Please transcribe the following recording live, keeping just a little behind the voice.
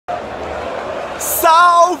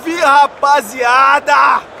Salve,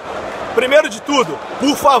 rapaziada! Primeiro de tudo,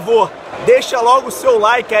 por favor, deixa logo o seu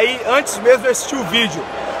like aí antes mesmo de assistir o vídeo.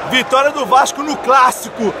 Vitória do Vasco no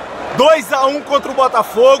clássico, 2 a 1 contra o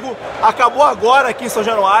Botafogo. Acabou agora aqui em São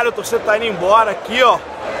Januário, a torcida tá indo embora aqui, ó.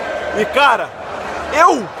 E cara,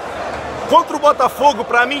 contra o Botafogo,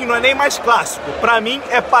 pra mim, não é nem mais clássico, pra mim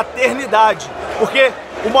é paternidade. Porque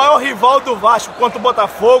o maior rival do Vasco contra o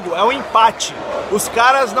Botafogo é o empate. Os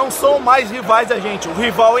caras não são mais rivais da gente, o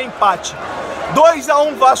rival é empate. 2 a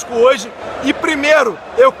 1 Vasco hoje. E primeiro,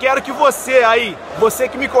 eu quero que você aí, você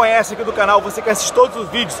que me conhece aqui do canal, você que assiste todos os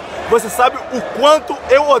vídeos, você sabe o quanto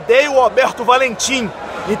eu odeio o Alberto Valentim.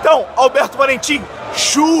 Então, Alberto Valentim,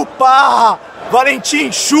 chupa!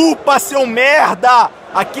 Valentim, chupa, seu merda!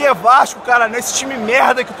 Aqui é Vasco, cara, não é esse time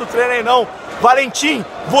merda que tu treina aí não. Valentim,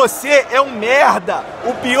 você é um merda.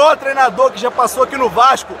 O pior treinador que já passou aqui no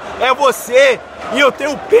Vasco é você. E eu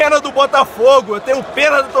tenho pena do Botafogo, eu tenho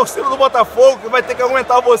pena da torcida do Botafogo, que vai ter que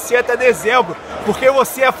aguentar você até dezembro, porque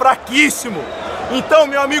você é fraquíssimo. Então,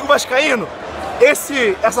 meu amigo vascaíno,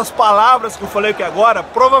 essas palavras que eu falei aqui agora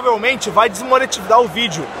provavelmente vai desmonetizar o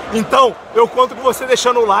vídeo. Então, eu conto com você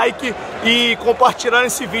deixando o like e compartilhando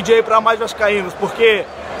esse vídeo aí para mais vascaínos, porque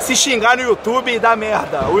se xingar no YouTube dá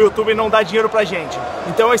merda, o YouTube não dá dinheiro pra gente.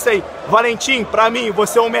 Então é isso aí. Valentim, pra mim,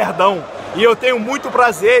 você é um merdão. E eu tenho muito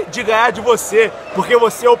prazer de ganhar de você, porque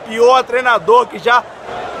você é o pior treinador que já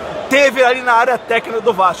teve ali na área técnica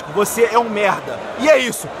do Vasco. Você é um merda. E é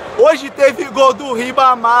isso. Hoje teve gol do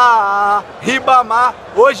Ribamar.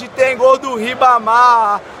 Hoje tem gol do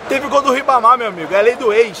Ribamar. Teve gol do Ribamar, meu amigo. É lei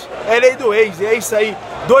do ex. É lei do ex. E é isso aí.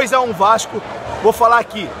 2 a 1 Vasco. Vou falar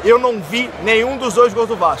aqui, eu não vi nenhum dos 2 gols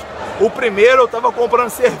do Vasco. O primeiro eu tava comprando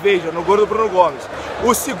cerveja no gol do Bruno Gomes.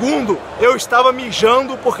 O segundo eu estava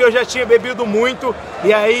mijando porque eu já tinha bebido muito.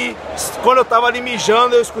 E aí, quando eu tava ali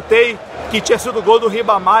mijando, eu escutei que tinha sido o gol do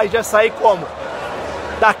Ribamar e já saí como?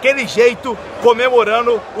 Daquele jeito,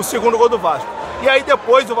 comemorando o segundo gol do Vasco. E aí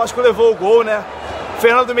depois o Vasco levou o gol, né?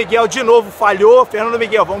 Fernando Miguel de novo falhou. Fernando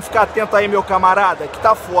Miguel, vamos ficar atento aí, meu camarada, que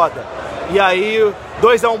tá foda. E aí,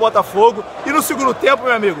 2 a 1 Botafogo. E no segundo tempo,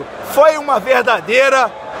 meu amigo, foi um verdadeiro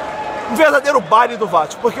baile do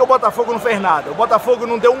Vasco, porque o Botafogo não fez nada. O Botafogo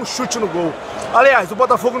não deu um chute no gol. Aliás, o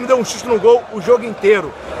Botafogo não deu um chute no gol o jogo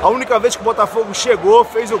inteiro. A única vez que o Botafogo chegou,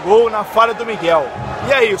 fez o gol na falha do Miguel.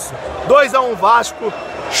 E é isso. 2 a 1 Vasco.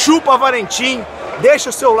 Chupa Valentim. Deixa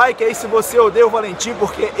o seu like aí se você odeia o Valentim,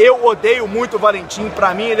 porque eu odeio muito o Valentim.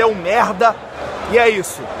 Pra mim ele é um merda. E é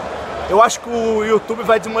isso. Eu acho que o YouTube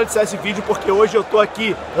vai desmonetizar esse vídeo porque hoje eu tô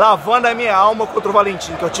aqui lavando a minha alma contra o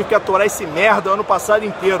Valentim, que eu tive que aturar esse merda o ano passado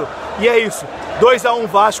inteiro. E é isso, 2 a 1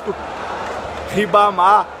 Vasco,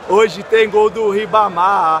 Ribamar, hoje tem gol do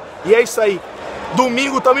Ribamar. E é isso aí,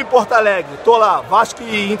 domingo estamos em Porto Alegre, tô lá, Vasco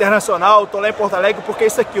e Internacional, tô lá em Porto Alegre porque é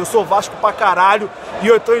isso aqui, eu sou Vasco pra caralho e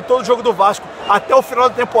eu tô em todo jogo do Vasco. Até o final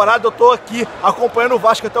da temporada eu tô aqui acompanhando o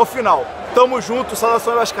Vasco até o final. Tamo junto,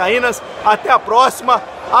 saudações vascaínas, até a próxima.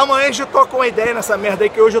 Amanhã já tô com uma ideia nessa merda aí,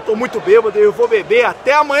 que hoje eu tô muito bêbado e eu vou beber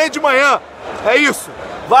até amanhã de manhã. É isso,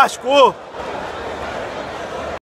 Vasco!